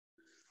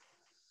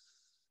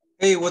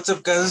Hey, what's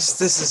up, guys?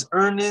 This is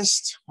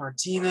Ernest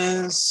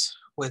Martinez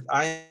with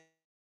IM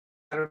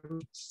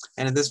Academy,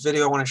 and in this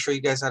video, I want to show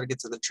you guys how to get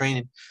to the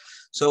training.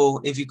 So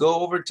if you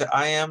go over to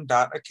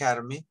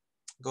im.academy,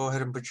 go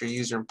ahead and put your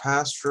user and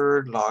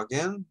password, log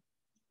in,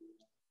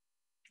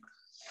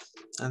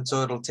 and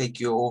so it'll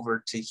take you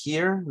over to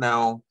here.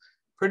 Now,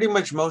 pretty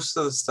much most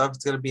of the stuff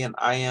is going to be in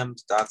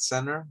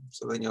im.center,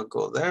 so then you'll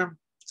go there.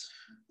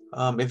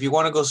 If you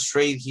want to go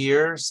straight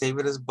here, save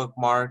it as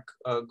bookmark,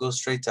 go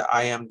straight to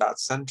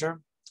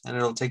im.center, and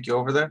it'll take you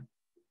over there.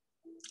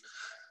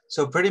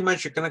 So pretty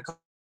much you're going to come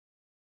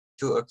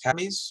to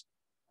academies,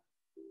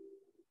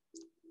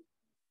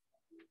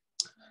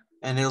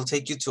 and it'll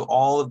take you to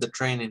all of the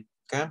training,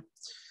 okay?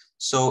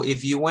 So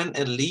if you went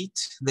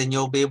elite, then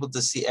you'll be able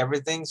to see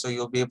everything. So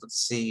you'll be able to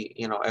see,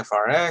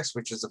 FRX,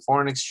 which is the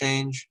foreign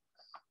exchange,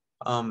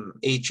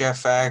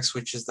 HFX,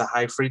 which is the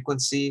high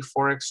frequency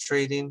Forex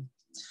trading.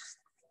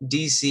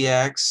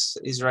 DCX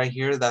is right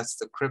here. That's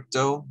the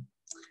crypto.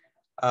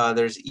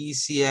 There's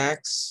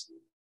ECX,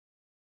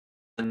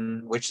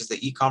 which is the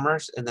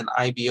e-commerce, and then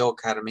IBO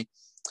Academy,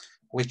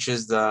 which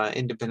is the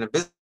independent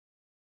business,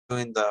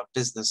 doing the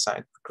business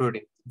side,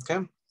 recruiting,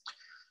 okay?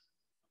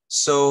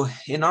 So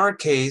in our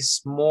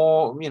case,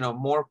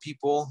 more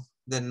people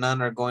than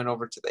none are going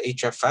over to the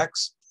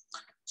HFX.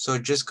 So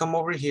just come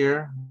over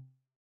here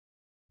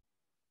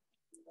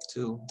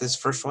to this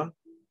first one.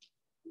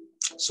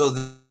 So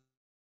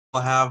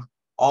we'll have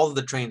all of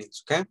the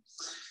trainings, okay?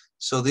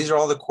 So these are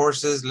all the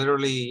courses,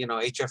 literally,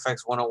 HFX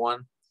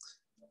 101.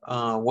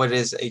 What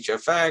is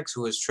HFX,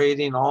 who is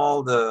trading,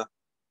 all the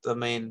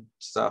main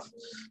stuff.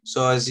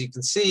 So as you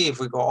can see, if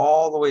we go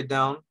all the way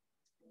down,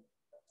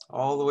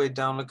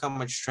 look how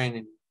much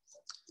training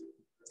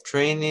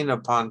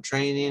upon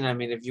training. I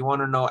mean, if you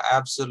want to know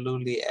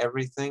absolutely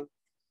everything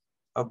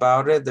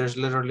about it, there's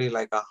literally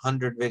like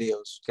 100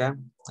 videos, okay?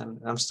 And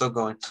I'm still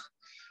going.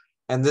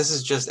 And this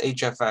is just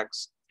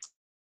HFX.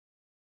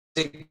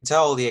 You can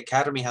tell the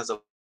academy has a lot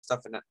of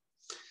stuff in it.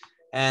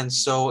 And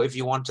so if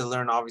you want to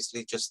learn,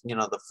 obviously, just,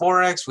 the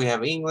Forex, we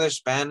have English,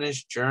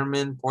 Spanish,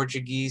 German,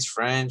 Portuguese,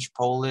 French,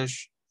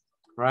 Polish,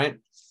 right?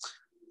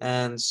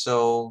 And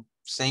so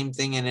same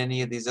thing in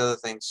any of these other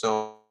things.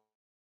 So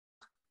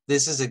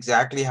this is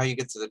exactly how you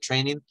get to the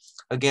training.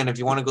 Again, if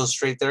you want to go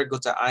straight there, go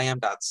to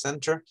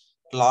im.center,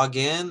 log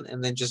in,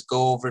 and then just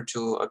go over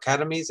to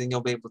academies, and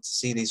you'll be able to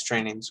see these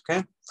trainings,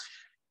 okay?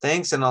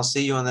 Thanks, and I'll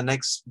see you in the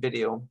next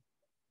video.